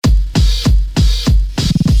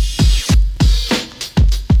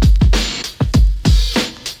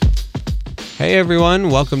Hey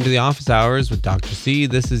everyone, welcome to the Office Hours with Dr. C.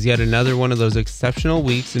 This is yet another one of those exceptional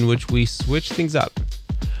weeks in which we switch things up.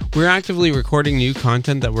 We're actively recording new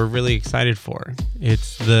content that we're really excited for.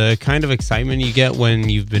 It's the kind of excitement you get when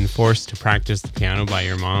you've been forced to practice the piano by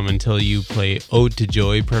your mom until you play Ode to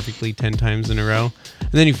Joy perfectly 10 times in a row,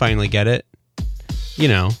 and then you finally get it. You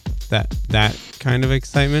know, that kind of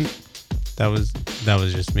excitement. That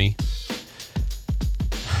was just me.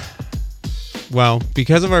 Well,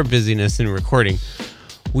 because of our busyness in recording,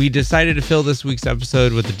 we decided to fill this week's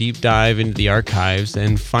episode with a deep dive into the archives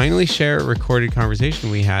and finally share a recorded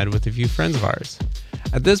conversation we had with a few friends of ours.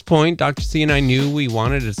 At this point, Dr. C and I knew we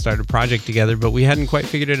wanted to start a project together, but we hadn't quite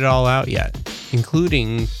figured it all out yet,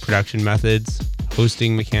 including production methods,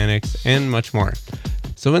 hosting mechanics, and much more.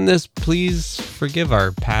 So in this, please forgive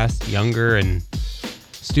our past, younger, and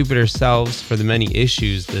stupider selves for the many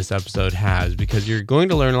issues this episode has, because you're going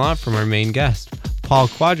to learn a lot from our main guest, Paul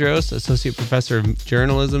Quadros, Associate Professor of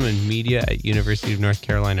Journalism and Media at University of North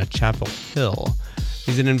Carolina, Chapel Hill.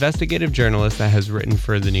 He's an investigative journalist that has written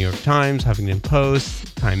for the New York Times, Huffington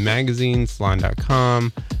Post, Time Magazine,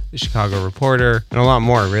 Salon.com, the Chicago Reporter, and a lot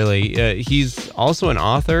more, really. He's also an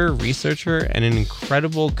author, researcher, and an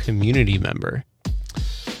incredible community member.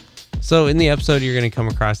 So in the episode, you're going to come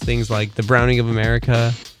across things like the Browning of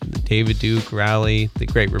America, the David Duke rally, the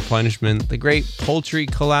Great Replenishment, the Great Poultry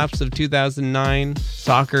Collapse of 2009,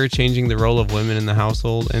 soccer changing the role of women in the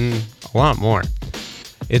household, and a lot more.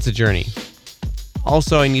 It's a journey.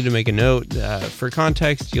 Also, I need to make a note. For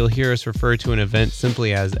context, you'll hear us refer to an event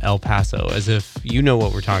simply as El Paso, as if you know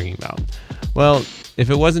what we're talking about. Well, if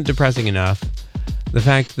it wasn't depressing enough, the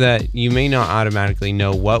fact that you may not automatically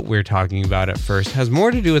know what we're talking about at first has more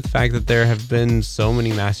to do with the fact that there have been so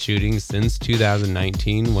many mass shootings since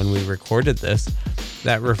 2019 when we recorded this,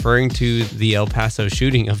 that referring to the El Paso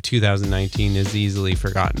shooting of 2019 is easily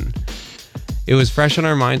forgotten. It was fresh on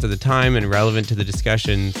our minds at the time and relevant to the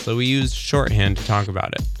discussion, so we used shorthand to talk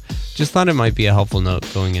about it. Just thought it might be a helpful note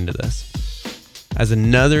going into this. As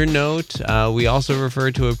another note, we also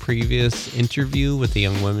refer to a previous interview with a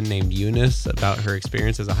young woman named Eunice about her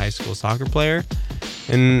experience as a high school soccer player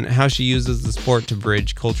and how she uses the sport to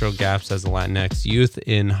bridge cultural gaps as a Latinx youth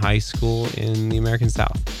in high school in the American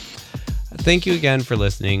South. Thank you again for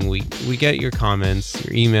listening. We get your comments,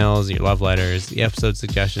 your emails, your love letters, the episode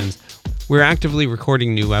suggestions. We're actively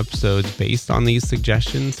recording new episodes based on these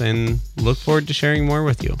suggestions and look forward to sharing more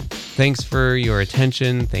with you. Thanks for your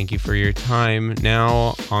attention. Thank you for your time.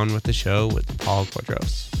 Now, on with the show with Paul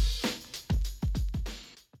Quadros.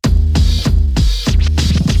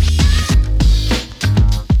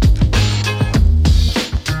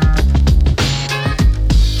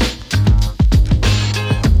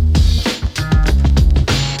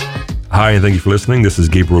 Hi, and thank you for listening. This is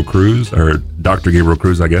Gabriel Cruz, or Dr. Gabriel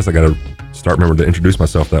Cruz, I guess. I got to start remembering to introduce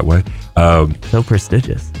myself that way. So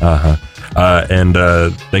prestigious. And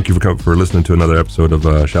thank you for listening to another episode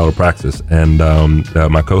of Shallow Praxis. And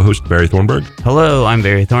my co-host, Barry Thornburg. Hello, I'm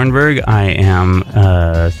Barry Thornburg. I am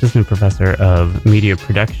Assistant Professor of Media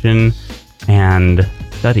Production and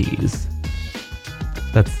Studies.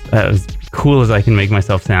 That's as cool as I can make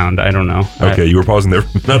myself sound. I don't know. Okay, you were pausing there.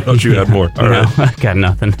 I thought you had more. All right. No, I got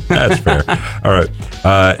nothing. That's fair. All right.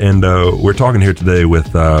 And we're talking here today with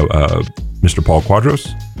Mr. Paul Quadros.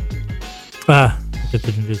 I get to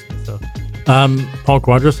introduce myself. Paul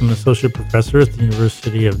Quadros. I'm an associate professor at the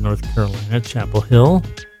University of North Carolina, Chapel Hill,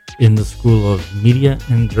 in the School of Media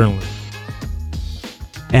and Journalism.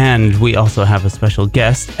 And we also have a special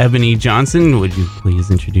guest, Ebony Johnson. Would you please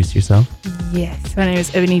introduce yourself? Yes, my name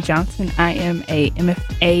is Ebony Johnson. I am a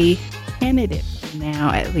MFA candidate now,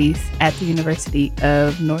 at least, at the University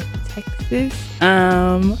of North Texas.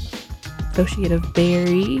 Associate of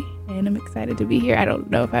Barry, and I'm excited to be here. I don't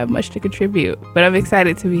know if I have much to contribute, but I'm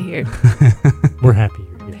excited to be here. We're happy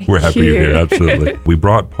you're here. We're happy you're here, absolutely. We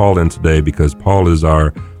brought Paul in today because Paul is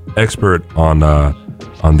our expert on the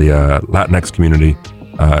Latinx community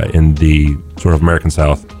in the sort of American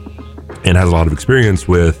South, and has a lot of experience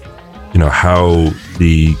with, how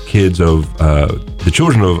the kids of the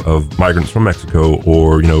children of migrants from Mexico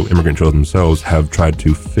or, immigrant children themselves have tried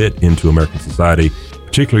to fit into American society,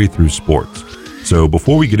 particularly through sports. So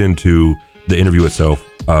before we get into the interview itself,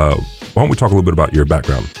 why don't we talk a little bit about your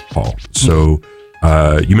background, Paul? So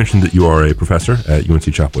you mentioned that you are a professor at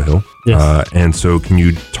UNC Chapel Hill. Yes. And so can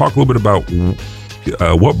you talk a little bit about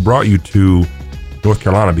what brought you to North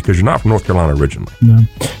Carolina, because you're not from North Carolina originally? No.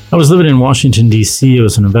 I was living in Washington, D.C. I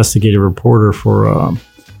was an investigative reporter for a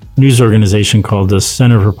news organization called the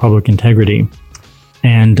Center for Public Integrity.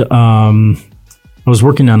 And I was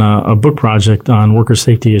working on a book project on worker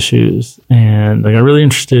safety issues. And I got really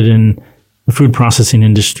interested in the the food processing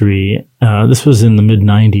industry. This was in the mid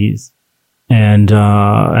 90s. And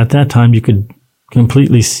at that time, you could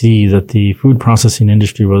completely see that the food processing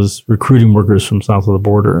industry was recruiting workers from south of the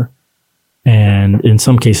border, and in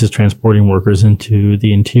some cases transporting workers into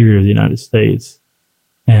the interior of the United States,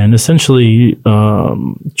 and essentially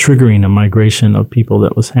triggering a migration of people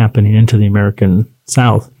that was happening into the American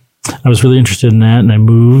South. I was really interested in that, and I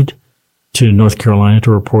moved to North Carolina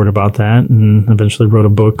to report about that, and eventually wrote a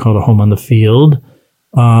book called A Home on the Field,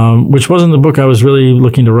 which wasn't the book I was really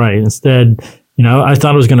looking to write. Instead, I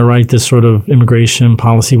thought I was going to write this sort of immigration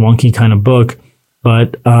policy wonky kind of book,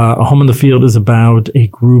 but A Home on the Field is about a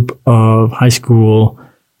group of high school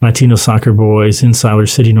Latino soccer boys in Siler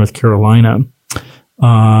City, North Carolina,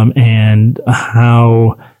 and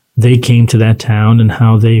how they came to that town and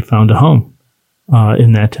how they found a home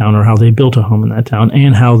in that town, or how they built a home in that town,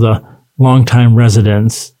 and how the longtime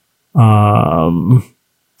residents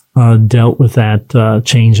dealt with that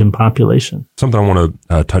change in population. Something I want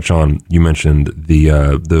to touch on. You mentioned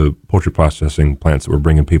the poultry processing plants that were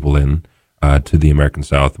bringing people in to the American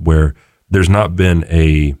South, where there's not been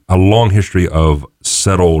a long history of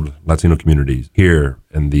settled Latino communities here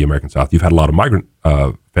in the American South. You've had a lot of migrant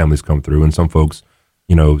families come through, and some folks,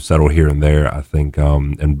 settle here and there. I think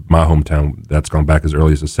in my hometown, that's gone back as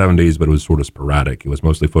early as the 70s, but it was sort of sporadic. It was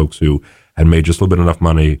mostly folks who had made just a little bit enough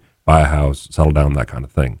money, buy a house, settle down, that kind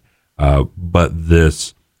of thing. But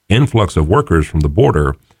this influx of workers from the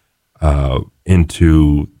border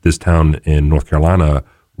into this town in North Carolina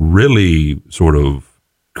really sort of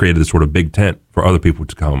created this sort of big tent for other people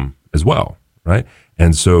to come as well, right?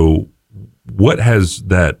 And so what has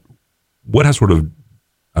sort of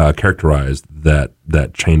characterized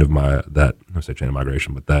that chain of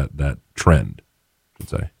migration, but that trend, I should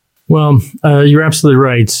say? Well, you're absolutely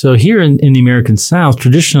right. So here in the American South,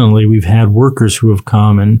 traditionally, we've had workers who have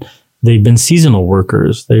come, and they've been seasonal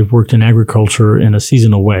workers. They've worked in agriculture in a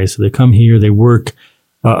seasonal way. So they come here, they work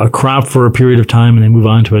a crop for a period of time, and they move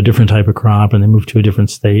on to a different type of crop, and they move to a different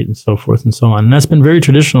state, and so forth and so on. And that's been very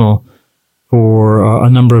traditional for a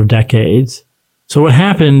number of decades. So what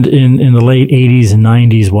happened in the late 80s and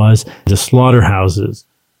 90s was the slaughterhouses,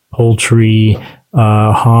 poultry,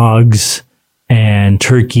 hogs, and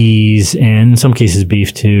turkeys, and in some cases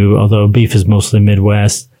beef too, although beef is mostly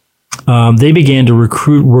Midwest. They began to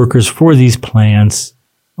recruit workers for these plants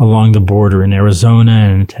along the border in Arizona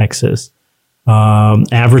and in Texas.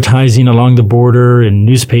 Advertising along the border in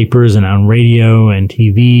newspapers and on radio and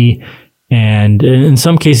TV, and in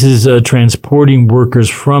some cases transporting workers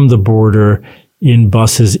from the border in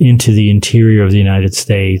buses into the interior of the United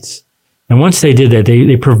States. And once they did that,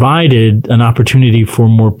 they provided an opportunity for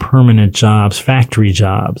more permanent jobs, factory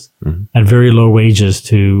jobs, at very low wages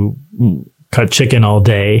to cut chicken all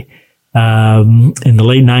day. In the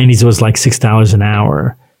late 90s, it was like $6 an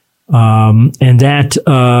hour. And that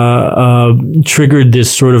triggered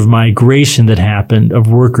this sort of migration that happened of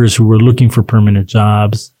workers who were looking for permanent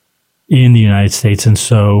jobs in the United States. And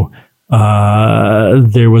so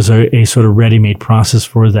there was a sort of ready-made process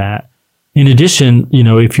for that. In addition,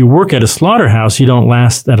 if you work at a slaughterhouse, you don't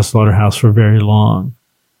last at a slaughterhouse for very long.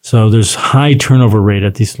 So there's high turnover rate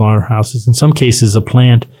at these slaughterhouses. In some cases, a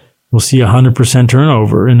plant will see 100%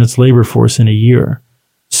 turnover in its labor force in a year.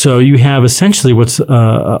 So you have essentially what's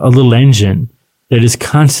a little engine that is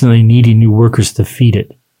constantly needing new workers to feed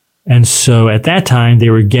it. And so at that time, they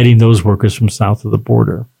were getting those workers from south of the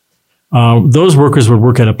border. Those workers would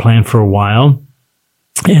work at a plant for a while,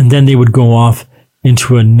 and then they would go off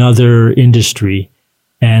into another industry.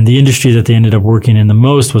 And the industry that they ended up working in the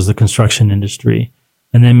most was the construction industry.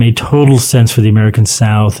 And that made total sense for the American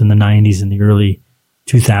South in the 90s and the early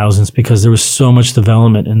 2000s because there was so much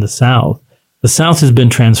development in the South. The South has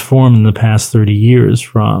been transformed in the past 30 years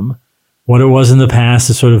from what it was in the past,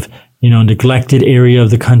 a sort of, neglected area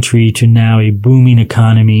of the country, to now a booming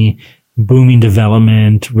economy, booming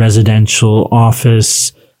development, residential,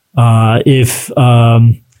 office. I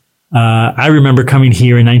remember coming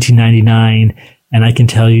here in 1999, and I can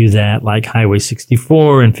tell you that like Highway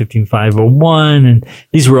 64 and 15501, and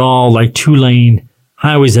these were all like 2-lane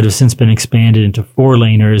highways that have since been expanded into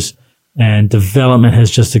 4-laners, and development has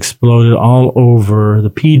just exploded all over the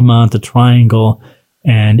Piedmont, the Triangle,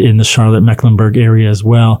 and in the Charlotte-Mecklenburg area as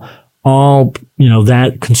well. All,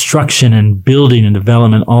 that construction and building and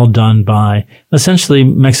development all done by essentially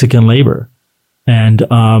Mexican labor. And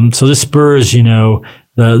so this spurs,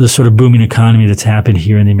 the sort of booming economy that's happened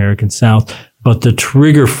here in the American South. But the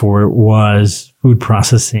trigger for it was food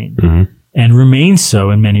processing, and remains so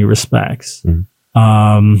in many respects to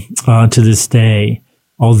this day.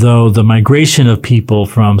 Although the migration of people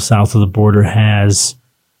from south of the border has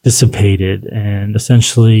dissipated and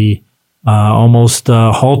essentially almost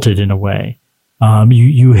halted in a way.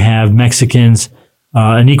 You have Mexicans,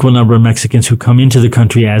 an equal number of Mexicans who come into the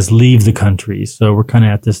country as leave the country. So we're kind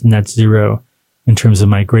of at this net zero in terms of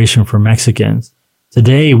migration for Mexicans.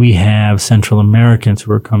 Today, we have Central Americans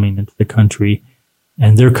who are coming into the country,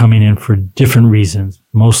 and they're coming in for different reasons,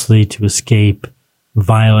 mostly to escape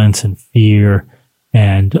violence and fear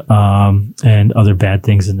and other bad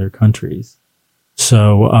things in their countries.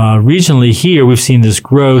 So regionally here, we've seen this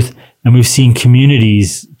growth, and we've seen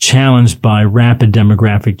communities challenged by rapid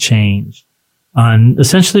demographic change on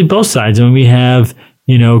essentially both sides. I mean, we have,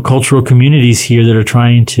 cultural communities here that are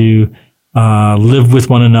trying to live with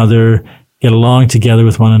one another, get along together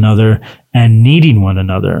with one another, and needing one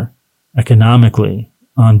another economically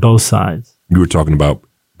on both sides. You were talking about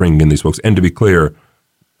bringing in these folks, and to be clear,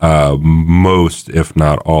 most, if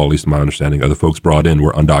not all, at least in my understanding, of the folks brought in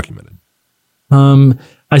were undocumented.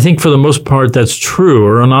 I think for the most part that's true,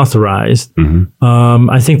 or unauthorized.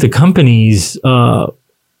 I think the companies were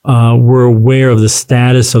aware of the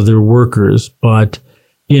status of their workers, but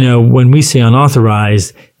when we say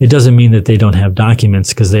unauthorized, it doesn't mean that they don't have documents,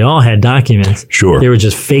 because they all had documents. Sure. They were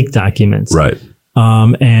just fake documents. Right.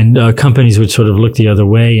 And companies would sort of look the other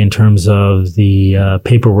way in terms of the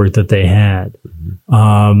paperwork that they had.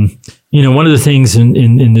 One of the things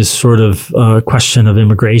in this sort of question of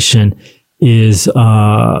immigration is,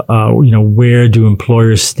 where do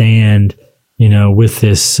employers stand, with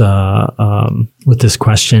this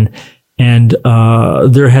question? And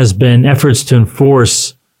there has been efforts to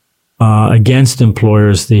enforce against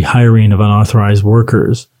employers the hiring of unauthorized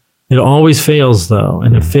workers. It always fails, though,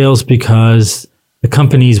 and it fails because the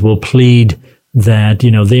companies will plead that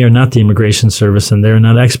they are not the Immigration Service and they're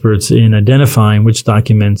not experts in identifying which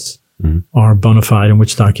documents are bona fide and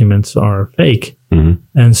which documents are fake.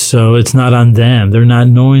 And so it's not on them. They're not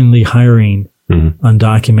knowingly hiring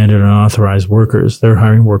undocumented or unauthorized workers. They're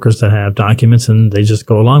hiring workers that have documents, and they just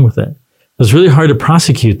go along with it. It's really hard to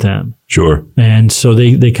prosecute them. Sure. And so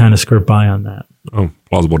they kind of skirt by on that. Oh,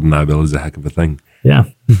 plausible deniability is a heck of a thing. Yeah.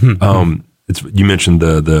 You mentioned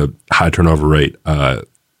the high turnover rate.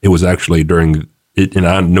 It was actually during it, and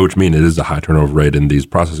I know what you mean. It is a high turnover rate in these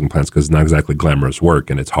processing plants because it's not exactly glamorous work,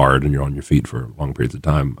 and it's hard, and you're on your feet for long periods of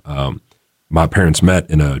time. My parents met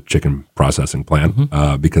in a chicken processing plant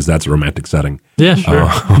because that's a romantic setting. Yeah, sure.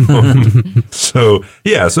 I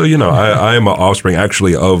am an offspring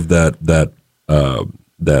actually of that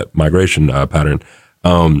migration pattern.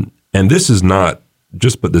 And this is not,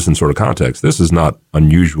 just put this in sort of context, this is not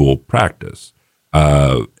unusual practice.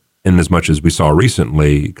 In as much as we saw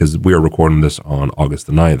recently, because we are recording this on August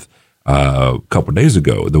the 9th, a couple of days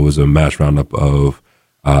ago, there was a mass roundup of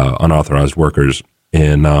unauthorized workers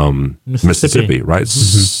in Mississippi, right?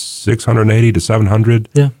 680 to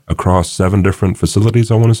 700 across 7 different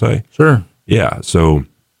facilities, I want to say. Sure. Yeah. So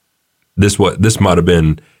this might have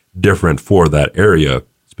been different for that area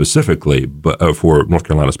specifically, but for North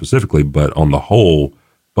Carolina specifically, but on the whole,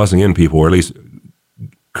 bussing in people, or at least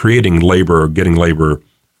creating labor, getting labor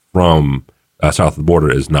from south of the border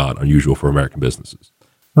is not unusual for American businesses.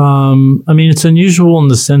 It's unusual in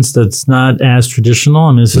the sense that it's not as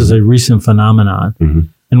traditional. This is a recent phenomenon.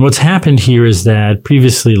 And what's happened here is that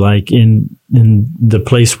previously, like in the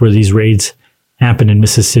place where these raids happened in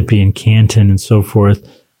Mississippi and Canton and so forth,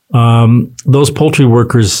 those poultry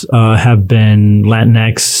workers have been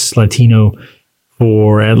Latinx, Latino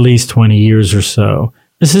for at least 20 years or so.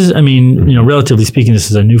 This is, relatively speaking,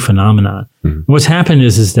 this is a new phenomenon. What's happened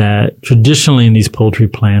is that traditionally in these poultry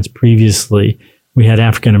plants previously, we had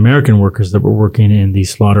African-American workers that were working in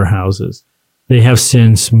these slaughterhouses. They have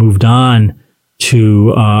since moved on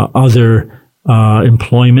to other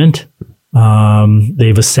employment.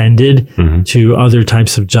 They've ascended to other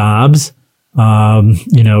types of jobs.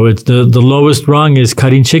 It's the lowest rung is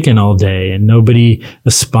cutting chicken all day, and nobody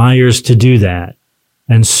aspires to do that.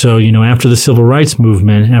 And so, after the civil rights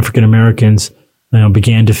movement, African Americans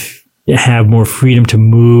began to have more freedom to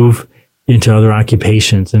move into other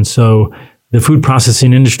occupations. And so the food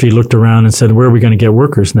processing industry looked around and said, where are we going to get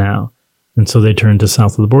workers now? And so they turned to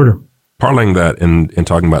south of the border. Parlaying that and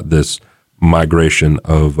talking about this migration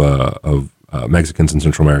of Mexicans and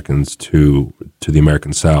Central Americans to the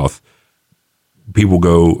American South,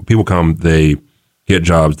 people come, they get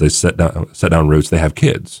jobs, they set down roots, they have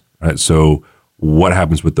kids, right? So what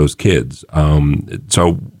happens with those kids?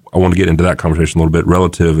 So I want to get into that conversation a little bit,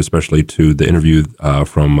 relative, especially to the interview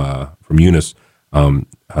from Eunice,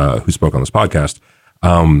 who spoke on this podcast.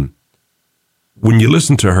 When you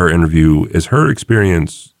listen to her interview, is her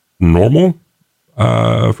experience normal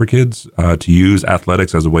for kids to use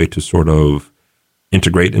athletics as a way to sort of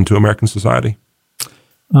integrate into American society?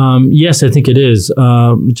 Yes, I think it is.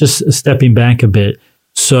 Just stepping back a bit.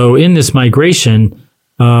 So in this migration,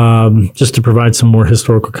 just to provide some more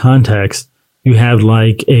historical context, you have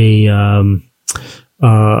like a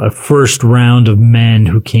first round of men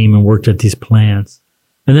who came and worked at these plants.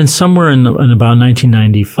 And then somewhere in about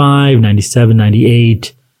 1995, 97,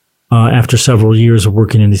 98, after several years of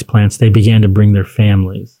working in these plants, they began to bring their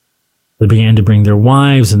families. They began to bring their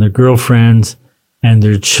wives and their girlfriends and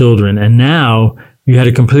their children. And now you had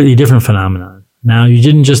a completely different phenomenon. Now you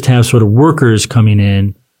didn't just have sort of workers coming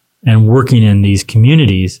in and working in these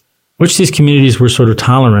communities, which these communities were sort of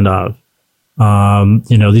tolerant of.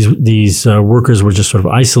 These workers were just sort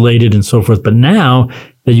of isolated and so forth. But now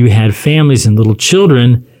that you had families and little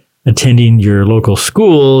children attending your local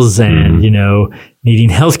schools and, needing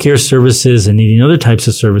healthcare services and needing other types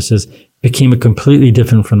of services, became a completely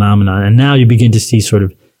different phenomenon. And now you begin to see sort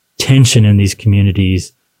of tension in these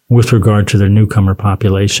communities with regard to their newcomer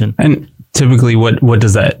population. And typically, what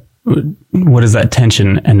does that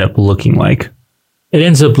tension end up looking like? It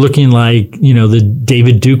ends up looking like, the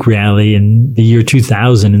David Duke rally in the year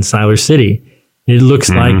 2000 in Siler City. It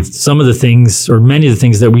looks like some of the things, or many of the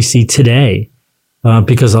things that we see today,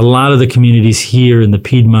 because a lot of the communities here in the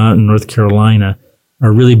Piedmont and North Carolina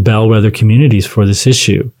are really bellwether communities for this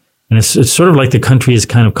issue. And it's sort of like the country is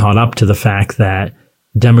kind of caught up to the fact that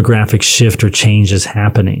demographic shift or change is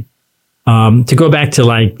happening. To go back to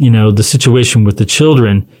the situation with the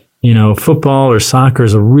children, football or soccer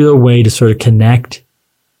is a real way to sort of connect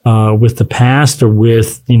with the past or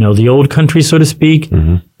with, the old country, so to speak,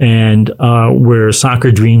 and where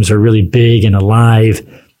soccer dreams are really big and alive.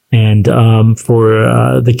 And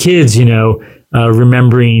for the kids,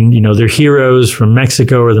 remembering, their heroes from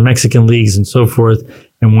Mexico or the Mexican leagues and so forth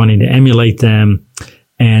and wanting to emulate them.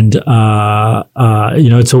 And,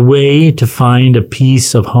 it's a way to find a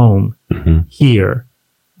piece of home here.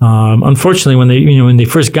 Unfortunately, when they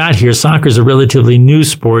first got here, soccer is a relatively new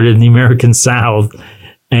sport in the American South.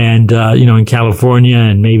 And, in California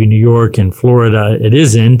and maybe New York and Florida, it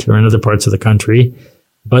isn't, or in other parts of the country.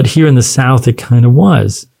 But here in the South, it kind of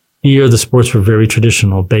was. Here, the sports were very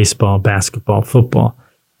traditional: baseball, basketball, football.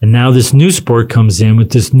 And now this new sport comes in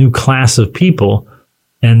with this new class of people.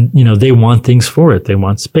 And, they want things for it. They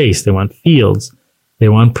want space. They want fields. They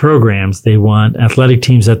want programs. They want athletic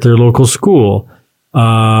teams at their local school.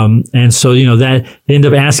 And so, that they end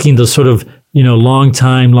up asking the sort of,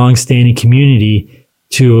 long-standing community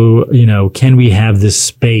to, can we have this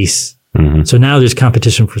space? So now there's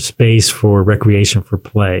competition for space, for recreation, for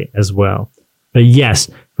play as well. But yes,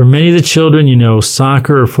 for many of the children,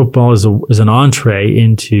 soccer or football is an entree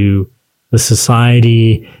into the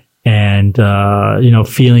society and,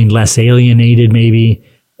 feeling less alienated maybe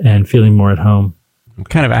and feeling more at home. It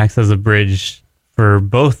kind of acts as a bridge for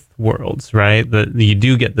both worlds, right? That you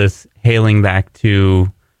do get this hailing back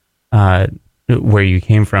to where you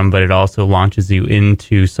came from, but it also launches you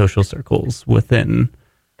into social circles within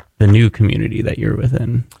the new community that you're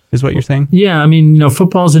within, is what you're saying? Yeah,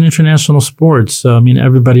 football is an international sport. So,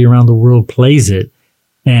 everybody around the world plays it,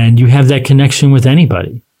 and you have that connection with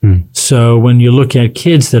anybody. So when you look at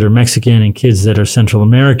kids that are Mexican and kids that are Central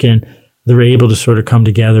American, they're able to sort of come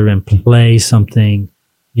together and play something,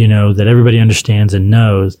 that everybody understands and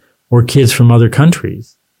knows, or kids from other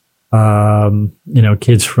countries,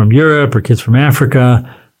 kids from Europe or kids from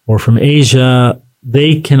Africa or from Asia.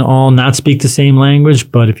 They can all not speak the same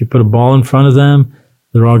language, but if you put a ball in front of them,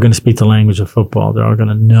 they're all going to speak the language of football. They're all going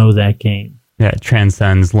to know that game. Yeah, it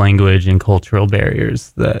transcends language and cultural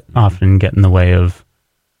barriers that often get in the way of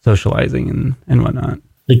socializing and whatnot.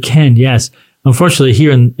 It can, yes. Unfortunately,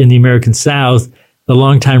 here in the American South, the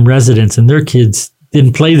longtime residents and their kids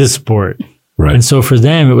didn't play this sport. Right. And so for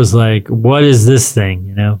them, it was like, what is this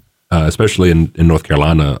thing, Especially in North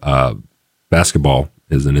Carolina, basketball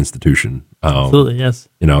is an institution. Absolutely, yes.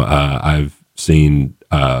 I've seen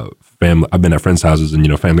family. I've been at friends' houses,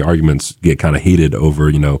 and family arguments get kind of heated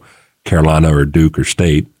over Carolina or Duke or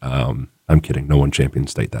State. I'm kidding. No one champions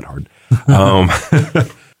State that hard.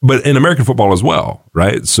 But in American football as well,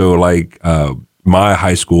 right? So my former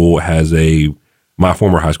high school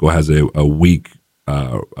has a weak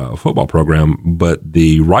football program, but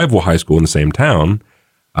the rival high school in the same town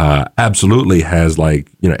absolutely has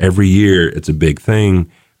every year it's a big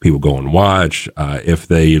thing. People go and watch. If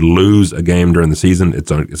they lose a game during the season,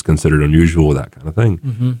 it's considered unusual, that kind of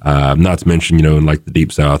thing. Not to mention, in the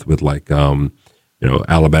Deep South with Alabama,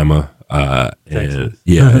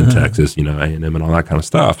 and Texas, A&M and all that kind of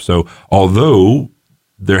stuff. So although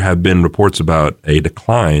there have been reports about a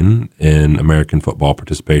decline in American football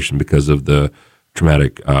participation because of the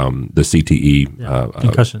traumatic, the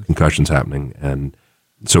CTE concussions happening, and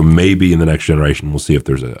so maybe in the next generation we'll see if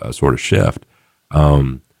there's a sort of shift.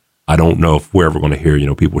 I don't know if we're ever going to hear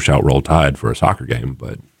people shout "Roll Tide" for a soccer game,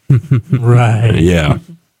 but right, yeah,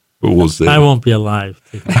 but we'll see. I won't be alive.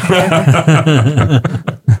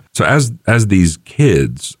 So as these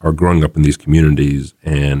kids are growing up in these communities,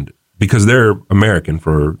 and because they're American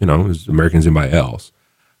for as American as anybody else,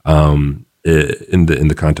 in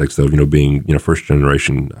the context of being first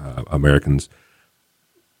generation Americans,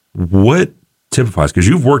 what typifies, because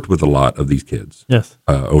you've worked with a lot of these kids, yes,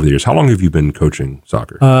 over the years. How long have you been coaching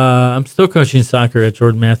soccer? I'm still coaching soccer at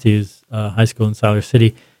Jordan Matthews High School in Siler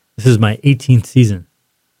City. This is my 18th season.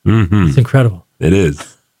 Mm-hmm. It's incredible. It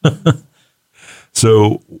is.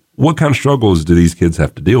 So what kind of struggles do these kids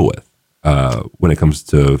have to deal with when it comes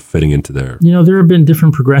to fitting into their... there have been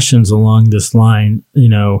different progressions along this line.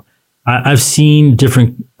 I've seen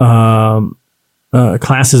different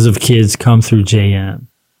classes of kids come through JM.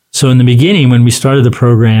 So in the beginning, when we started the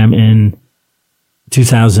program in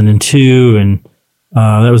 2002, and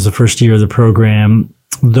that was the first year of the program,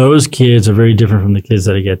 those kids are very different from the kids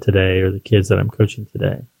that I get today or the kids that I'm coaching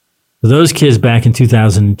today. So those kids back in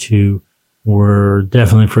 2002 were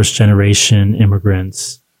definitely first generation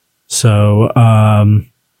immigrants. So I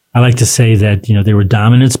like to say that, they were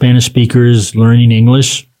dominant Spanish speakers learning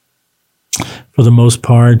English for the most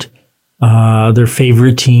part. Their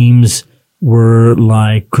favorite teams were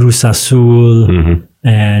like Cruz Azul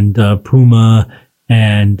and Puma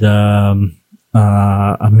and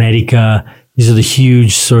America. These are the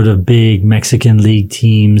huge sort of big Mexican league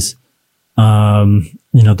teams.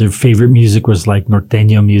 Their favorite music was like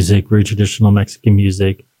norteño music, very traditional Mexican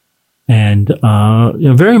music. And,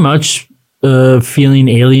 very much feeling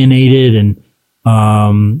alienated and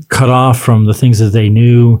cut off from the things that they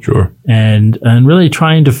knew. Sure. And really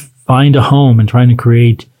trying to find a home and trying to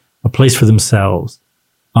create a place for themselves.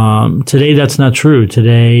 Today, that's not true.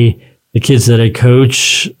 Today, the kids that I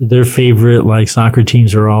coach, their favorite soccer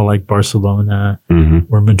teams are all like Barcelona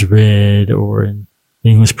or Madrid or in the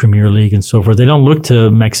English Premier League and so forth. They don't look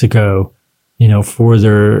to Mexico, for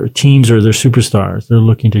their teams or their superstars. They're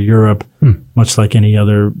looking to Europe, much like any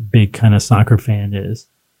other big kind of soccer fan is.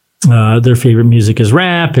 Their favorite music is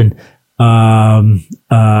rap, and they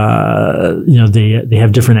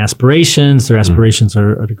have different aspirations. Their aspirations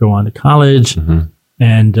are to go on to college,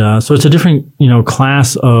 and so it's a different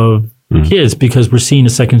class of kids because we're seeing a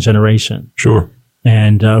second generation, sure,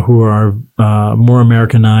 and who are more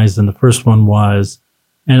Americanized than the first one was,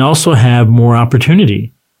 and also have more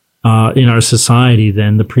opportunity in our society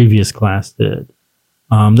than the previous class did.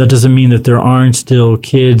 That doesn't mean that there aren't still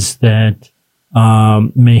kids that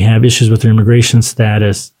may have issues with their immigration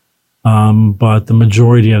status, but the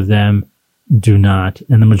majority of them do not.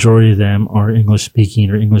 And the majority of them are English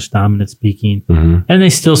speaking or English dominant speaking, and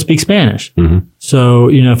they still speak Spanish.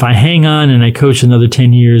 So, if I hang on and I coach another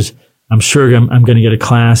 10 years, I'm sure I'm going to get a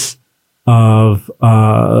class of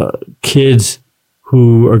kids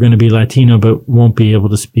who are going to be Latino but won't be able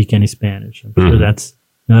to speak any Spanish. I'm sure that's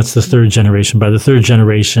the third generation. By the third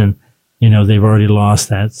generation, they've already lost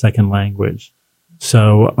that second language.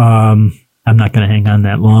 So I'm not going to hang on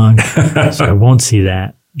that long, so I won't see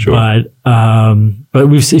that. Sure. But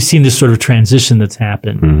we've seen this sort of transition that's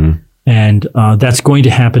happened, and that's going to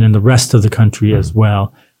happen in the rest of the country as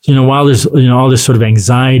well. So, while there's all this sort of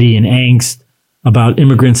anxiety and angst about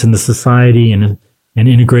immigrants in the society and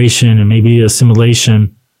integration and maybe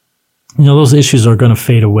assimilation, those issues are going to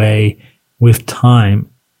fade away with time,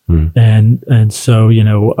 and so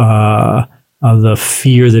the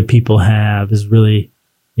fear that people have is really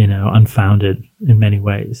unfounded in many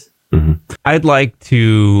ways. I'd like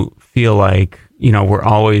to feel like, we're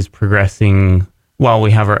always progressing while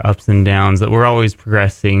we have our ups and downs, that we're always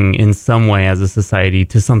progressing in some way as a society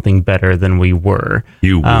to something better than we were.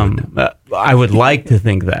 You would. I would like to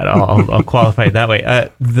think that. I'll qualify it that way.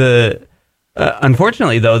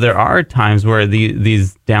 Unfortunately, though, there are times where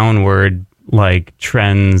these downward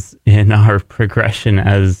trends in our progression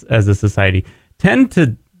as a society tend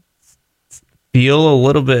to feel a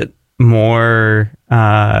little bit more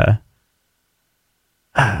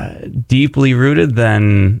deeply rooted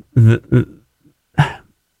than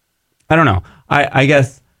I don't know. I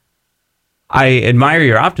guess I admire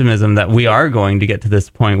your optimism that we are going to get to this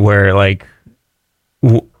point where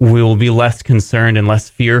we will be less concerned and less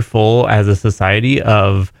fearful as a society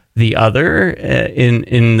of the other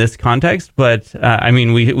in this context. But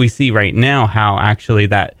we see right now how actually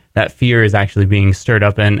that fear is actually being stirred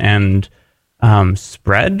up and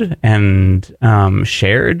spread and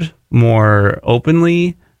shared more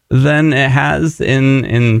openly than it has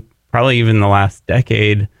in probably even the last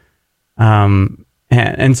decade.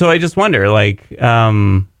 And so I just wonder, like,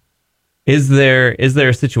 is there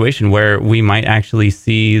a situation where we might actually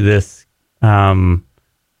see this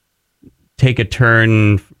take a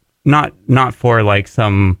turn, not for like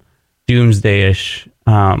some doomsday-ish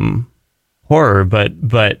horror,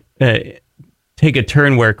 but take a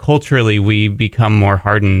turn where culturally we become more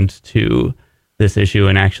hardened to this issue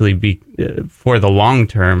and actually be for the long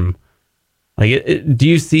term. Like, do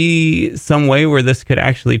you see some way where this could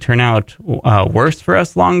actually turn out worse for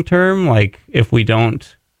us long term? Like, if we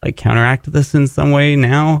don't like counteract this in some way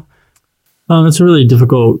now? It's a really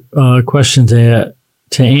difficult question to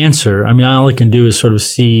answer. I mean, all I can do is sort of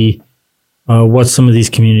see what some of these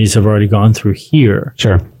communities have already gone through here.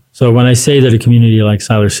 Sure. So when I say that a community like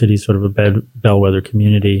Siler City is sort of a bellwether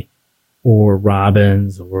community, or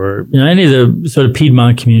Robbins, or any of the sort of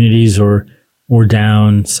Piedmont communities, or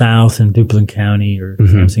down south in Duplin County or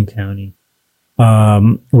Sampson County,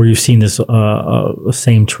 where you've seen this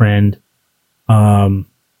same trend.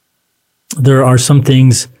 There are some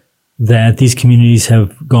things that these communities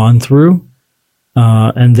have gone through,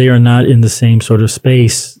 and they are not in the same sort of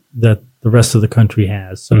space that the rest of the country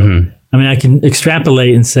has. So, I mean, I can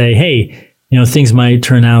extrapolate and say, hey, things might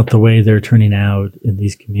turn out the way they're turning out in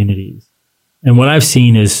these communities. And what I've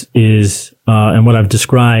seen is and what I've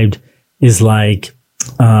described is like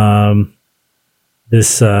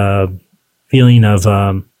this feeling of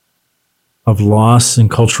loss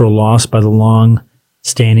and cultural loss by the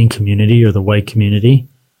long-standing community or the white community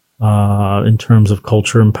in terms of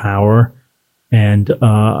culture and power. And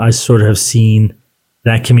I sort of have seen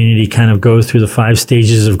that community kind of go through the 5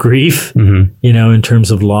 stages of grief, in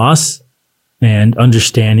terms of loss, and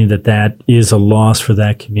understanding that is a loss for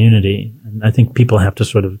that community. And I think people have to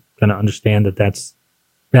sort of kind of understand that that's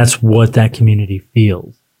what that community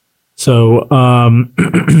feels. So,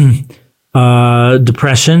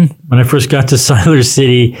 depression. When I first got to Siler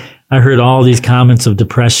City, I heard all these comments of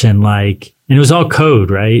depression, and it was all code,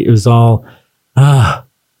 right? It was all,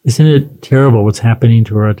 isn't it terrible what's happening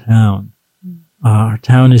to our town? Our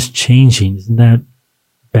town is changing. Isn't that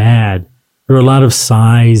bad? There are a lot of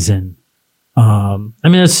sighs and,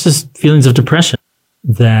 it's just feelings of depression,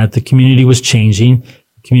 that the community was changing.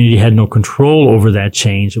 The community had no control over that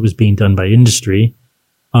change. It was being done by industry.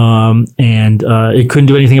 And it couldn't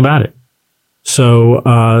do anything about it. So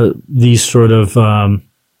these sort of, I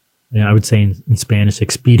would say in Spanish,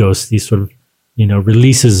 expidos, these sort of,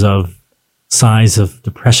 releases of sighs of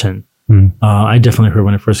depression. I definitely heard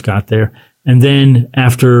when I first got there. And then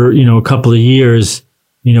after, a couple of years,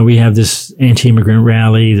 we have this anti-immigrant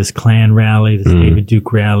rally, this Klan rally, this David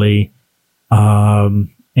Duke rally. That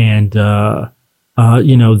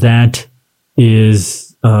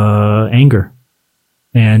is anger.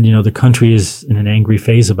 And, the country is in an angry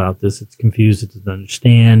phase about this. It's confused. It doesn't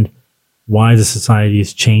understand why the society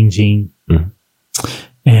is changing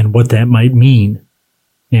and what that might mean.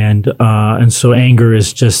 And so anger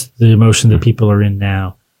is just the emotion that people are in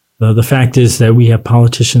now. The fact is that we have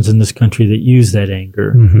politicians in this country that use that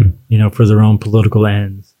anger, for their own political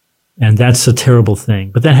ends. And that's a terrible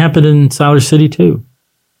thing. But that happened in Siler City too.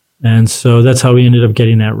 And so that's how we ended up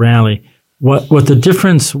getting that rally. What the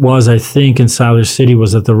difference was, I think, in Siler City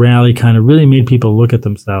was that the rally kind of really made people look at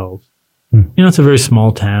themselves. It's a very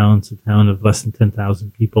small town. It's a town of less than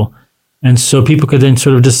 10,000 people. And so people could then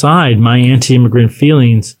sort of decide my anti-immigrant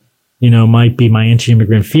feelings, might be my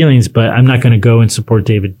anti-immigrant feelings, but I'm not going to go and support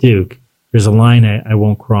David Duke. There's a line I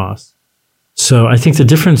won't cross. So I think the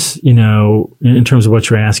difference, in terms of what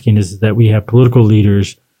you're asking, is that we have political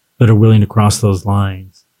leaders that are willing to cross those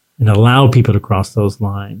lines and allow people to cross those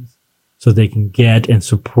lines so they can get and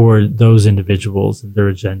support those individuals and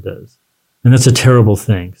their agendas. And that's a terrible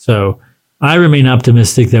thing. So I remain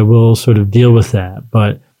optimistic that we'll sort of deal with that,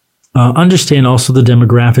 but understand also the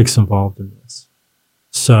demographics involved in this.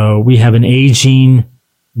 So we have an aging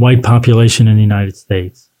white population in the United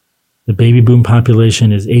States. The baby boom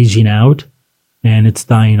population is aging out and it's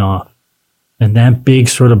dying off. And that big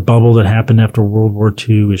sort of bubble that happened after World War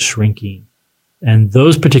II is shrinking. And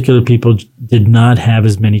those particular people did not have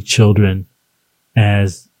as many children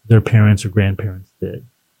as their parents or grandparents did.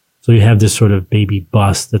 So you have this sort of baby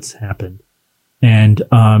bust that's happened. And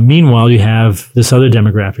meanwhile, you have this other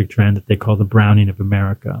demographic trend that they call the browning of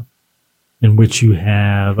America, in which you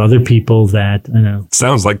have other people that,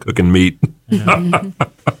 Sounds like cooking meat.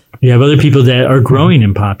 You have other people that are growing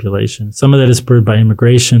in population. Some of that is spurred by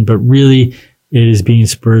immigration, but really it is being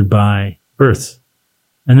spurred by births.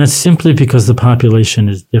 And that's simply because the population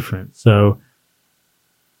is different. So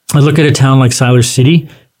I look at a town like Siler City.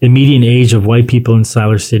 The median age of white people in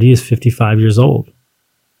Siler City is 55 years old.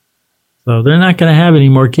 So they're not going to have any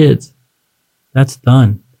more kids. That's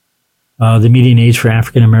done. The median age for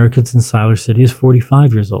African Americans in Siler City is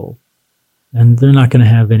 45 years old. And they're not going to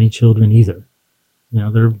have any children either.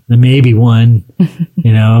 There may be one,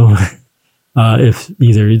 if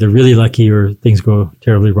either they're really lucky or things go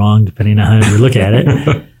terribly wrong, depending on how you look at it.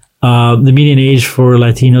 The median age for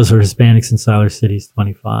Latinos or Hispanics in Siler City is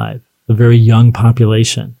 25, a very young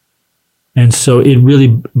population. And so it really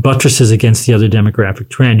buttresses against the other demographic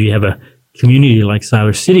trend. You have a community like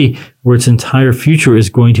Siler City where its entire future is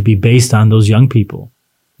going to be based on those young people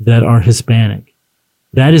that are Hispanic.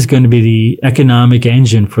 That is going to be the economic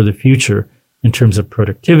engine for the future in terms of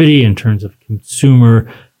productivity, in terms of consumer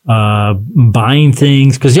buying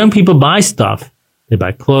things, because young people buy stuff. They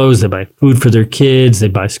buy clothes, they buy food for their kids, they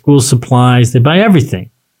buy school supplies, they buy everything.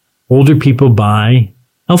 Older people buy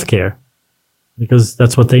healthcare because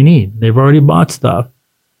that's what they need. They've already bought stuff.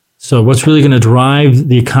 So what's really going to drive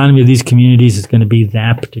the economy of these communities is going to be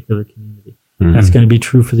that particular community. Mm-hmm. That's going to be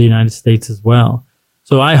true for the United States as well.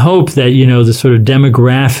 So I hope that, the sort of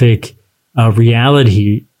demographic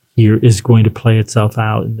reality here is going to play itself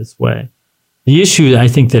out in this way. The issue I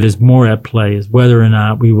think that is more at play is whether or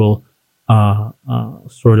not we will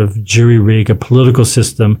sort of jury rig a political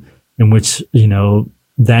system in which,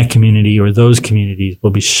 that community or those communities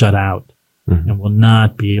will be shut out and will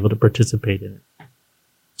not be able to participate in it.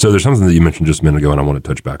 So there's something that you mentioned just a minute ago, and I want to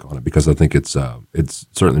touch back on it because I think it's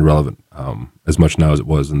certainly relevant as much now as it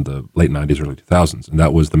was in the late 90s, early 2000s, and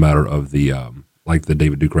that was the matter of the the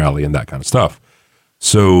David Duke rally and that kind of stuff.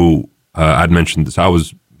 So I'd mentioned this. I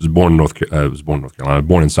was born in North Carolina,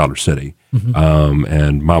 born in Siler City,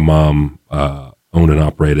 and my mom owned and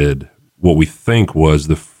operated what we think was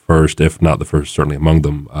the first, if not the first, certainly among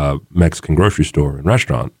them, Mexican grocery store and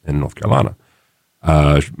restaurant in North Carolina.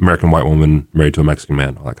 American white woman married to a Mexican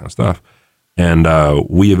man, all that kind of stuff. And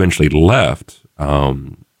we eventually left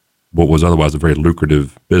what was otherwise a very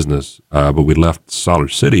lucrative business, but we left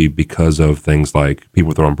Siler City because of things like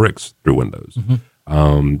people throwing bricks through windows,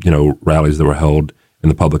 rallies that were held in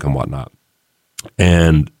the public and whatnot.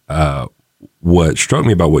 And what struck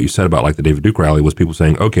me about what you said about like the David Duke rally was people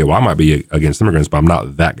saying, okay, well, I might be against immigrants, but I'm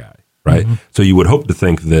not that guy, right? So you would hope to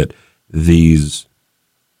think that these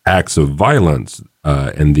acts of violence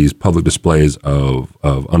and these public displays of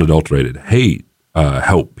unadulterated hate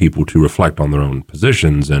help people to reflect on their own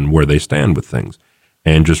positions and where they stand with things.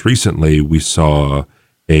 And just recently, we saw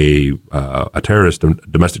a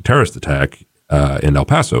domestic terrorist attack in El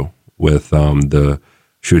Paso with the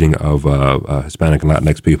shooting of Hispanic and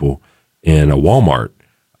Latinx people in a Walmart,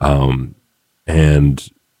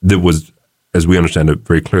 and that was, as we understand it,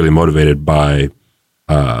 very clearly motivated by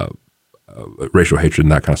racial hatred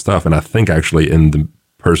and that kind of stuff. And I think actually in the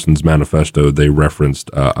person's manifesto, they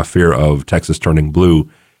referenced a fear of Texas turning blue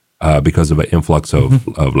because of an influx of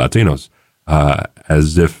Latinos,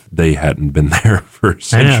 as if they hadn't been there for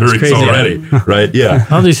centuries crazy, already, right? Yeah.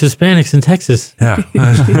 All these Hispanics in Texas. Yeah.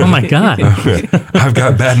 Oh my God. I've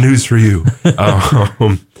got bad news for you.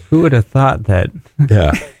 Who would have thought that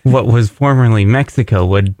what was formerly Mexico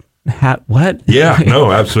would have, what? Yeah,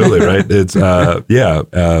 no, absolutely, right? It's,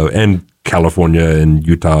 and California and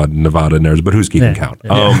Utah and Nevada and Arizona, but who's keeping count?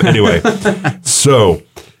 Anyway, so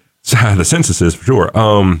the census is for sure.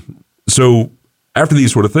 So after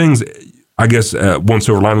these sort of things, I guess one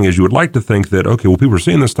silver lining is you would like to think that, okay, well, people are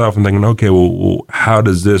seeing this stuff and thinking, okay, well how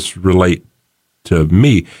does this relate to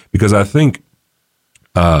me? Because I think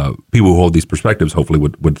people who hold these perspectives hopefully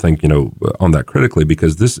would think, on that critically,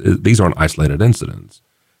 because these aren't isolated incidents.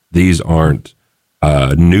 These aren't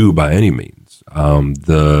new by any means.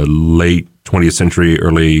 The late 20th century,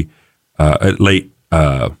 late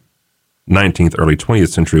 19th, early 20th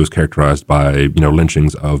century was characterized by,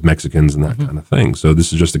 lynchings of Mexicans and that kind of thing. So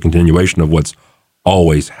this is just a continuation of what's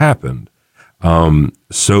always happened.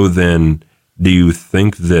 So then do you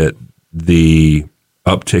think that the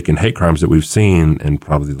uptick in hate crimes that we've seen in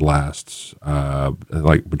probably the last,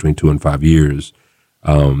 between 2 and 5 years,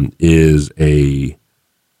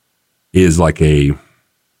 is like a,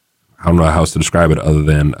 I don't know how else to describe it other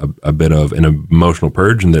than a bit of an emotional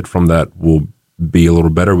purge, and that from that will be a little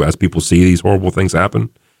better as people see these horrible things happen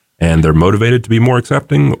and they're motivated to be more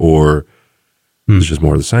accepting, or it's just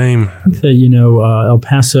more of the same? I'd say, El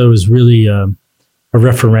Paso is really a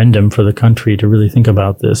referendum for the country to really think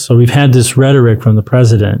about this. So we've had this rhetoric from the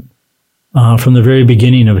president from the very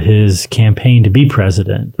beginning of his campaign to be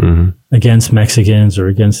president against Mexicans or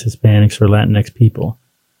against Hispanics or Latinx people.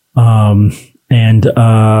 And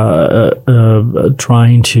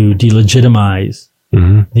trying to delegitimize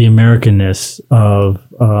the Americanness of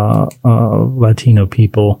Latino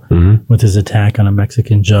people with his attack on a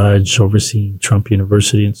Mexican judge overseeing Trump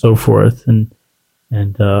University and so forth, and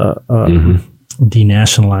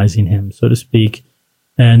denationalizing him, so to speak.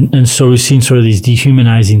 And so we've seen sort of these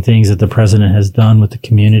dehumanizing things that the president has done with the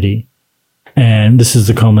community. And this is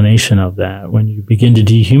the culmination of that. When you begin to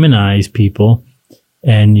dehumanize people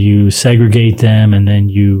and you segregate them and then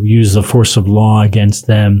you use the force of law against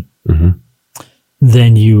them,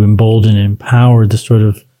 then you embolden and empower the sort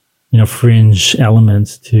of, fringe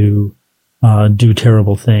elements to do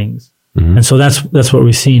terrible things. And so that's what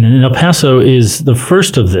we've seen. And El Paso is the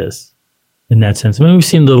first of this in that sense. I mean, we've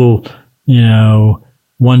seen little,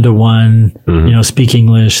 one-to-one, speak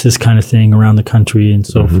English, this kind of thing around the country and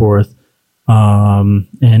so forth.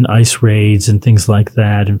 And ICE raids and things like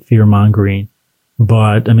that and fear mongering.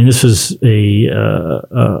 But I mean, this was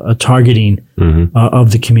a targeting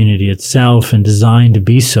of the community itself and designed to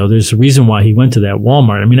be so. There's a reason why he went to that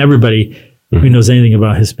Walmart. I mean, everybody who knows anything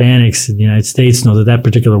about Hispanics in the United States knows that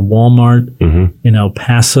particular Walmart in El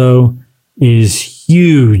Paso is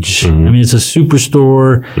huge. I mean, it's a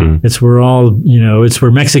superstore. It's where it's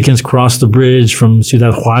where Mexicans cross the bridge from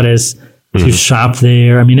Ciudad Juarez to shop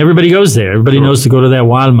there. I mean, everybody goes there. Everybody knows to go to that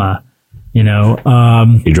Walmart.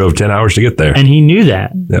 He drove 10 hours to get there. And he knew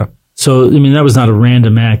that. Yeah. So, I mean, that was not a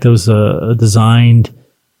random act. That was a designed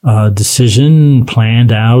decision,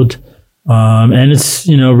 planned out. And it's,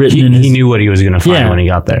 written in his... He knew what he was going to find when he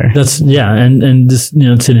got there. And this,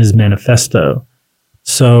 it's in his manifesto.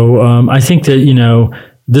 So I think that,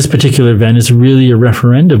 this particular event is really a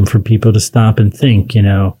referendum for people to stop and think,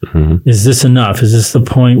 is this enough? Is this the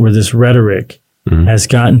point where this rhetoric has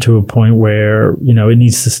gotten to a point where, it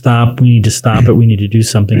needs to stop. We need to stop it. We need to do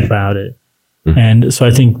something about it. And so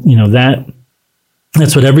I think,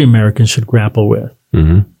 that's what every American should grapple with.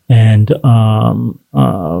 And,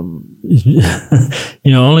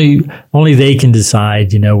 only they can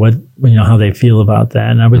decide, how they feel about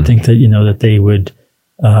that. And I would think that, that they would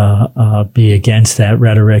be against that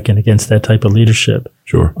rhetoric and against that type of leadership.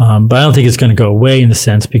 Sure. But I don't think it's going to go away in the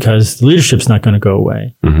sense because the leadership's not going to go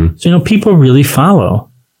away. So, people really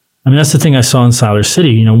follow. I mean, that's the thing I saw in Siler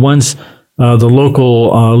City. Once the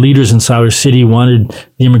local leaders in Siler City wanted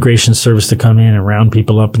the immigration service to come in and round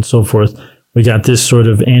people up and so forth, we got this sort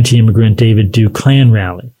of anti-immigrant David Duke Klan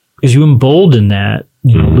rally because you embolden that,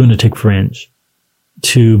 lunatic fringe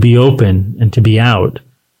to be open and to be out.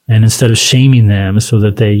 And instead of shaming them so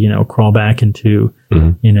that they, crawl back into,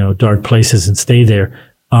 dark places and stay there,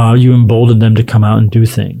 you embolden them to come out and do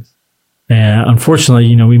things. And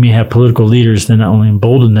unfortunately, we may have political leaders that not only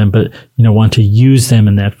embolden them, but, want to use them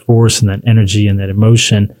in that force and that energy and that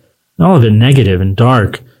emotion, all of it negative and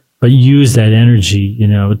dark, but use that energy,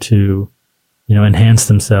 to, enhance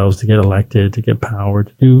themselves, to get elected, to get power,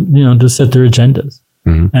 to do, to set their agendas.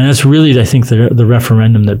 And that's really, I think, the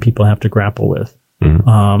referendum that people have to grapple with.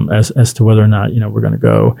 As to whether or not we're going to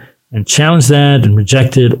go and challenge that and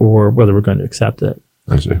reject it, or whether we're going to accept it.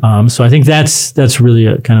 I see. So I think that's really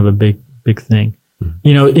a kind of a big thing.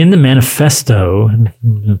 In the manifesto, and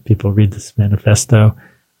people read this manifesto.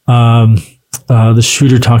 The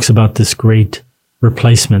shooter talks about this great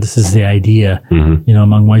replacement. This is the idea,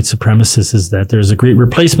 among white supremacists, is that there's a great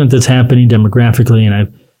replacement that's happening demographically, and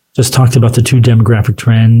I've just talked about the two demographic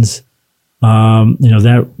trends.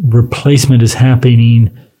 That replacement is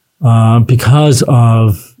happening because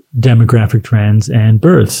of demographic trends and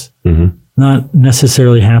births, not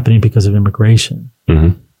necessarily happening because of immigration.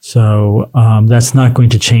 So that's not going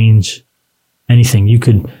to change anything. You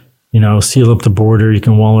could, seal up the border, you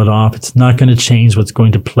can wall it off. It's not going to change what's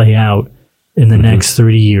going to play out in the next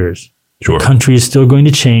 30 years. Sure. The country is still going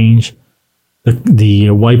to change. The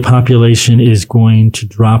white population is going to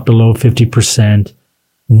drop below 50%.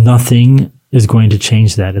 Nothing is going to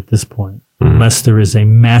change that at this point, unless there is a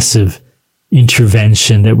massive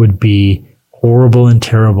intervention that would be horrible and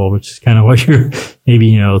terrible, which is kind of what you're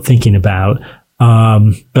maybe, thinking about.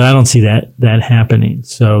 But I don't see that happening.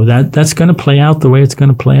 So that's going to play out the way it's going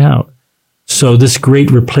to play out. So this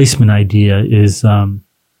great replacement idea is what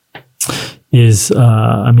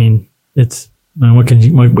can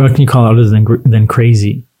you call it other than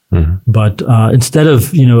crazy? But instead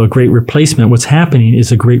of a great replacement, what's happening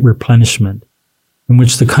is a great replenishment, in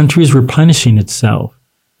which the country is replenishing itself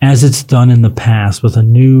as it's done in the past with a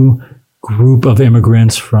new group of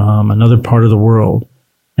immigrants from another part of the world.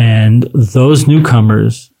 And those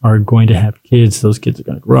newcomers are going to have kids. Those kids are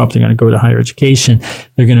going to grow up. They're going to go to higher education.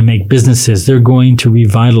 They're going to make businesses. They're going to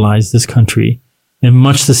revitalize this country in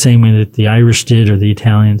much the same way that the Irish did or the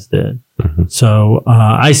Italians did. So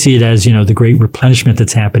I see it as, the great replenishment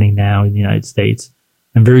that's happening now in the United States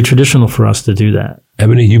and very traditional for us to do that.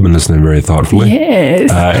 Ebony, you've been listening very thoughtfully.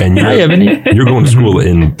 Yes. And Hi, Ebony. you're going to school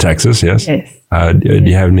in Texas, yes? Yes. Do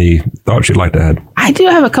you have any thoughts you'd like to add? I do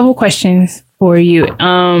have a couple questions for you.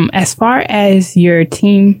 As far as your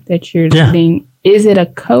team that you're Yeah. leading, is it a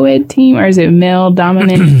co-ed team or is it male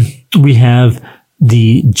dominant? We have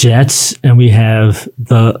the Jets and we have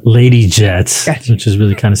the Lady Jets, Gotcha. which is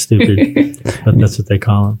really kind of stupid, but that's what they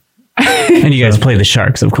call them. And you guys play the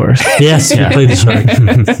Sharks, of course. Yes, you play the Sharks.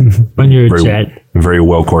 When you're a Very, Jet, very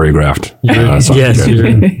well choreographed. soccer yes,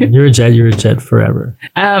 game. you're a Jet forever.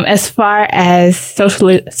 As far as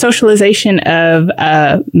socialization of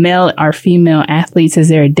male or female athletes, is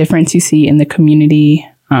there a difference you see in the community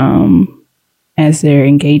as they're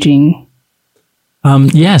engaging?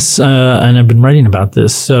 Yes, and I've been writing about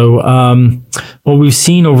this. So, what we've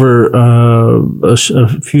seen over a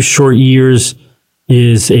few short years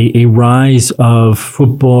is a rise of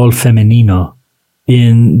football femenino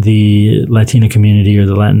in the Latino community or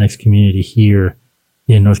the Latinx community here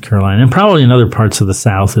in North Carolina, and probably in other parts of the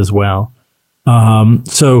South as well.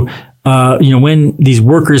 So, when these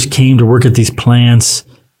workers came to work at these plants,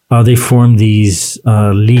 they formed these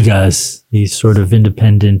ligas, these sort of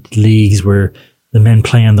independent leagues where the men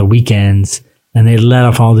play on the weekends, and they let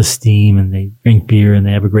off all the steam, and they drink beer, and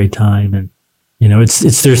they have a great time. And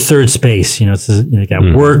it's their third space. They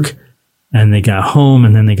got work, and they got home,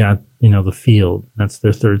 and then they got the field. That's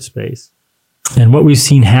their third space. And what we've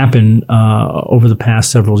seen happen over the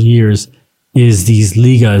past several years is these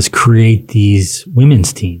ligas create these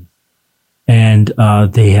women's teams, and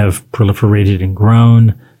they have proliferated and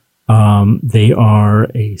grown. They are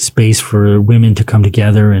a space for women to come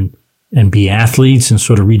together and be athletes and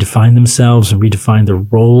sort of redefine themselves and redefine their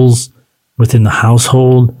roles within the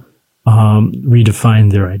household,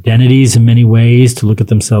 redefine their identities in many ways to look at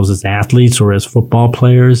themselves as athletes or as football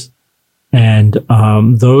players. And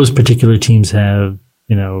those particular teams have,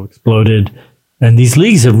 exploded. And these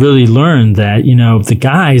leagues have really learned that, when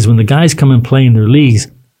the guys come and play in their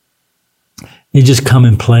leagues, they just come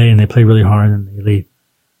and play and they play really hard and they leave.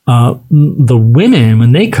 The women,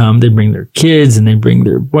 when they come, they bring their kids and they bring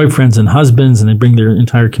their boyfriends and husbands and they bring their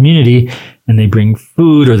entire community and they bring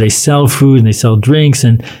food or they sell food and they sell drinks.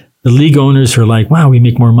 And the league owners are like, wow, we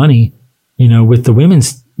make more money, with the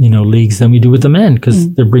women's, leagues than we do with the men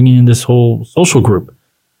because they're bringing in this whole social group.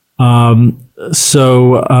 There's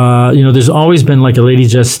always been like a Lady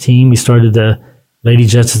Jets team. We started the Lady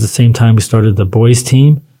Jets at the same time we started the boys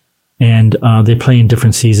team. And they play in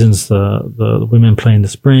different seasons. The women play in the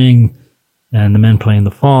spring, and the men play in the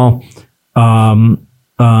fall. But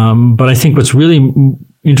I think what's really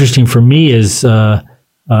interesting for me is,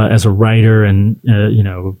 as a writer and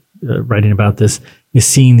writing about this, is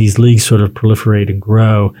seeing these leagues sort of proliferate and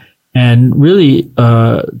grow, and really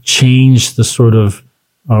change the sort of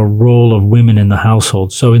role of women in the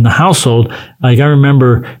household. So in the household, like I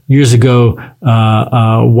remember years ago,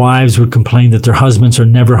 wives would complain that their husbands are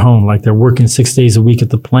never home, like they're working 6 days a week at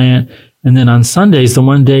the plant. And then on Sundays, the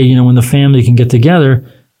one day, when the family can get together,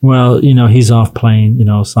 well, he's off playing,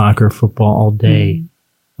 soccer, football all day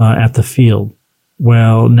at the field.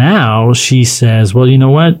 Well, now she says, well, you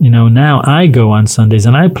know what? Now I go on Sundays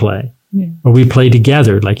and I play. Yeah. Or we play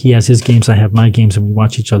together. Like he has his games, I have my games, and we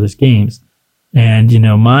watch each other's games. And,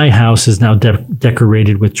 my house is now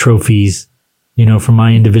decorated with trophies, for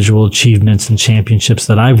my individual achievements and championships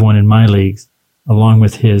that I've won in my leagues, along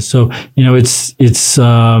with his. So, it's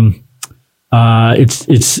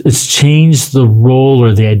changed the role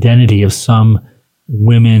or the identity of some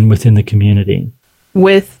women within the community.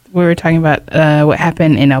 We were talking about what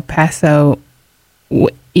happened in El Paso.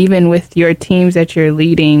 Even with your teams that you're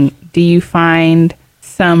leading, do you find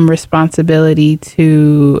some responsibility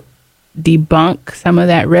to debunk some of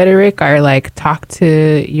that rhetoric or like talk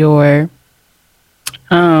to your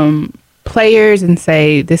players and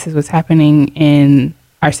say, this is what's happening in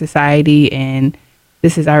our society and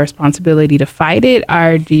this is our responsibility to fight it?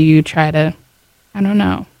 Or do you try to, I don't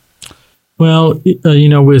know. Well,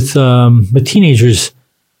 with teenagers,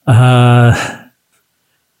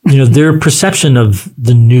 their perception of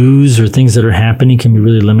the news or things that are happening can be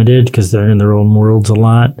really limited because they're in their own worlds a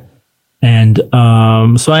lot. And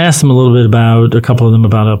so I asked them a couple of them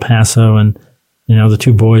about El Paso, and the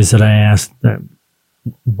two boys that I asked,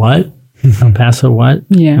 what El Paso, what?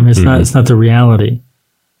 Yeah, I mean, it's not the reality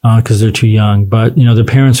because they're too young. But their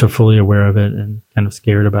parents are fully aware of it and kind of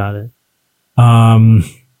scared about it. That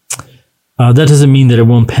doesn't mean that it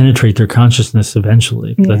won't penetrate their consciousness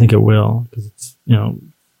eventually. Because I think it will, because it's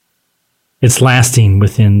it's lasting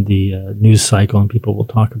within the news cycle, and people will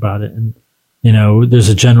talk about it. And there's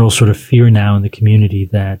a general sort of fear now in the community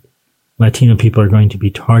that Latino people are going to be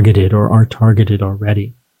targeted or are targeted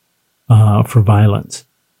already for violence.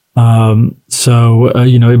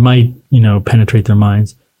 It might, penetrate their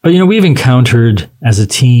minds. But, we've encountered as a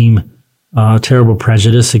team terrible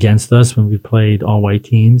prejudice against us when we played all white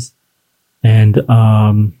teams. And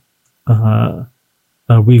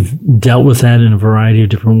we've dealt with that in a variety of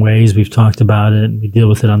different ways. We've talked about it and we deal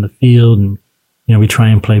with it on the field. And, we try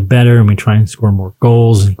and play better and we try and score more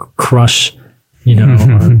goals and crush,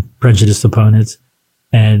 our prejudiced opponents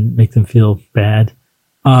and make them feel bad.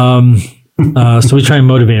 So we try and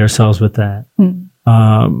motivate ourselves with that.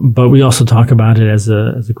 But we also talk about it as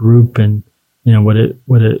a group and,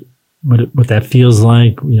 what that feels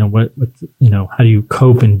like, how do you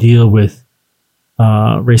cope and deal with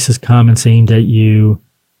racist comments aimed at you.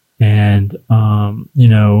 And,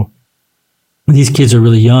 these kids are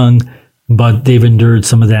really young, but they've endured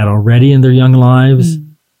some of that already in their young lives.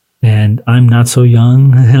 And I'm not so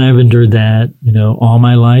young and I've endured that, all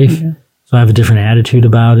my life. Yeah. So I have a different attitude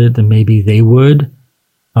about it than maybe they would.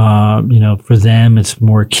 For them, it's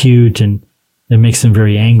more acute and it makes them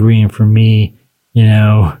very angry. And for me,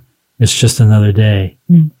 it's just another day.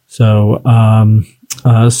 So,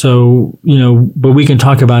 but we can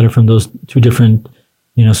talk about it from those two different,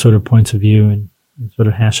 sort of points of view and sort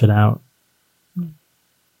of hash it out.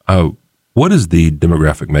 What is the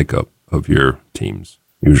demographic makeup of your teams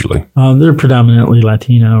usually? They're predominantly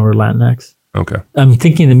Latino or Latinx. Okay. I'm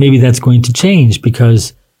thinking that maybe that's going to change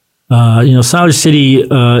because, Siler City,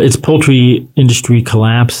 its poultry industry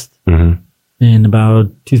collapsed in about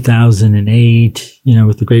 2008,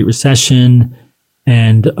 with the Great Recession.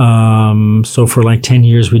 And so for like 10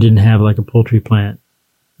 years, we didn't have like a poultry plant.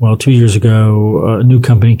 Well, 2 years ago, a new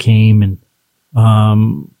company came and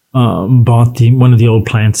bought one of the old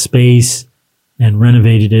plant space and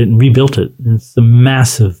renovated it and rebuilt it. And it's a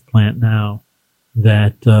massive plant now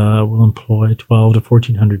that will employ 1,200 to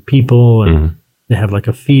 1,400 people. And they have like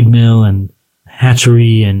a feed mill and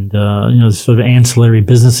hatchery and, sort of ancillary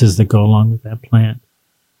businesses that go along with that plant.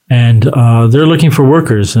 And they're looking for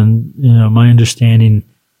workers. And, my understanding,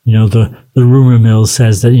 the rumor mill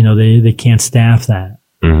says that, they can't staff that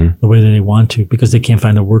the way that they want to because they can't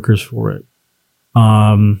find the workers for it,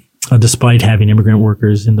 despite having immigrant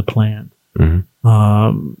workers in the plant.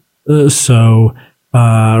 So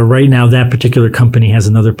right now, that particular company has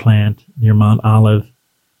another plant near Mount Olive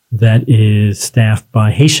that is staffed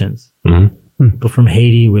by Haitians, people from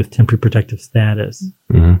Haiti with temporary protective status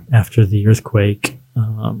after the earthquake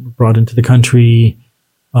brought into the country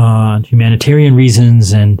on humanitarian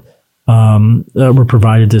reasons and were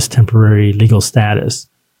provided this temporary legal status.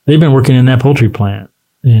 They've been working in that poultry plant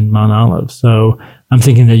in Mount Olive. So I'm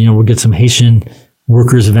thinking that, we'll get some Haitian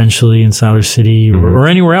workers eventually in Siler City or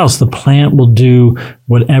anywhere else. The plant will do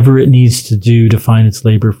whatever it needs to do to find its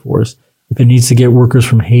labor force. If it needs to get workers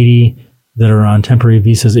from Haiti that are on temporary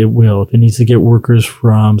visas, it will. If it needs to get workers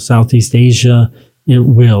from Southeast Asia, it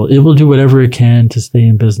will. It will do whatever it can to stay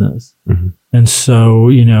in business. And so,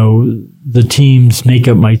 the team's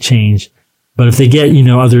makeup might change. But if they get,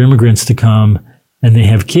 other immigrants to come and they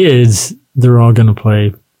have kids, they're all going to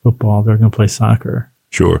play football. They're going to play soccer.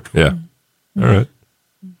 Sure. Yeah. All right.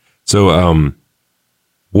 So,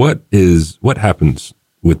 what happens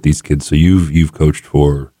with these kids? So you've coached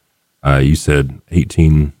for, you said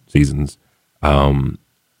 18 seasons.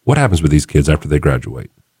 What happens with these kids after they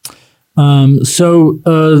graduate? If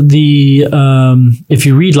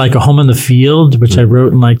you read like A Home on the Field, which I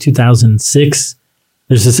wrote in like 2006,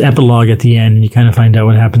 there's this epilogue at the end and you kind of find out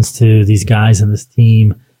what happens to these guys and this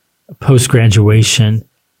team post-graduation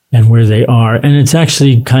and where they are. And it's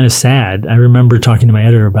actually kind of sad. I remember talking to my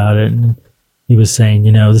editor about it and he was saying,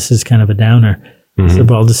 this is kind of a downer. I said,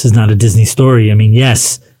 well, this is not a Disney story. I mean,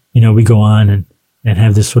 yes, we go on and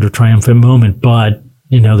have this sort of triumphant moment, but,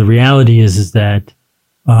 the reality is that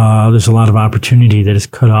there's a lot of opportunity that is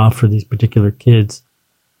cut off for these particular kids.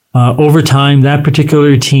 Over time, that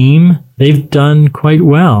particular team, they've done quite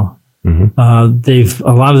well. A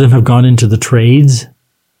lot of them have gone into the trades.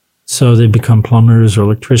 So they become plumbers or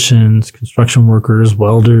electricians, construction workers,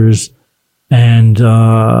 welders, and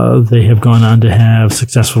they have gone on to have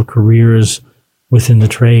successful careers within the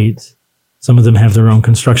trades. Some of them have their own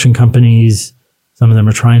construction companies. Some of them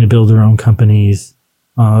are trying to build their own companies,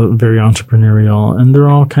 very entrepreneurial, and they're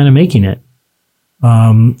all kind of making it.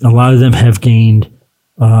 A lot of them have gained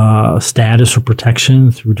status or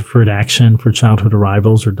protection through deferred action for childhood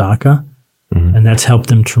arrivals or DACA, and that's helped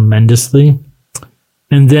them tremendously.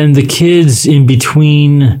 And then the kids in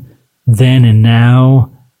between then and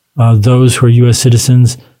now, those who are U.S.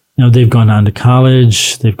 citizens, they've gone on to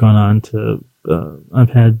college. They've gone on to, I've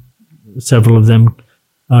had several of them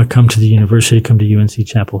come to the university, come to UNC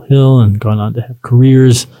Chapel Hill, and gone on to have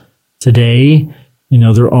careers today.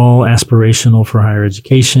 They're all aspirational for higher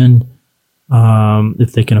education,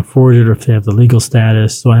 if they can afford it or if they have the legal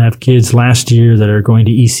status. So I have kids last year that are going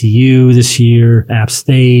to ECU this year, App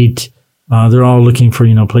State. They're all looking for,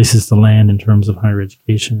 places to land in terms of higher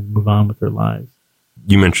education and move on with their lives.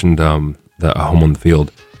 You mentioned the Home on the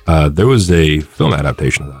Field. There was a film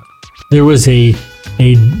adaptation of that. There was a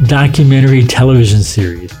documentary television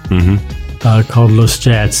series called Los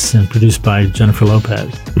Jets and produced by Jennifer Lopez.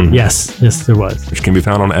 Mm-hmm. Yes, there was. Which can be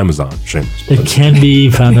found on Amazon. Shameless. It can be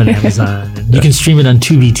found on Amazon. And you can stream it on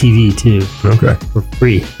Tubi TV too. Okay. For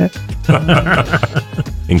free.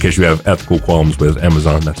 In case you have ethical qualms with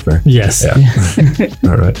Amazon, that's fair. Yes. Yeah.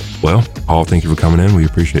 All right. Well, Paul, thank you for coming in. We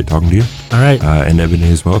appreciate talking to you. All right. And Ebony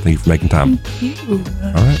as well. Thank you for making time. Thank you.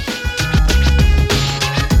 All right.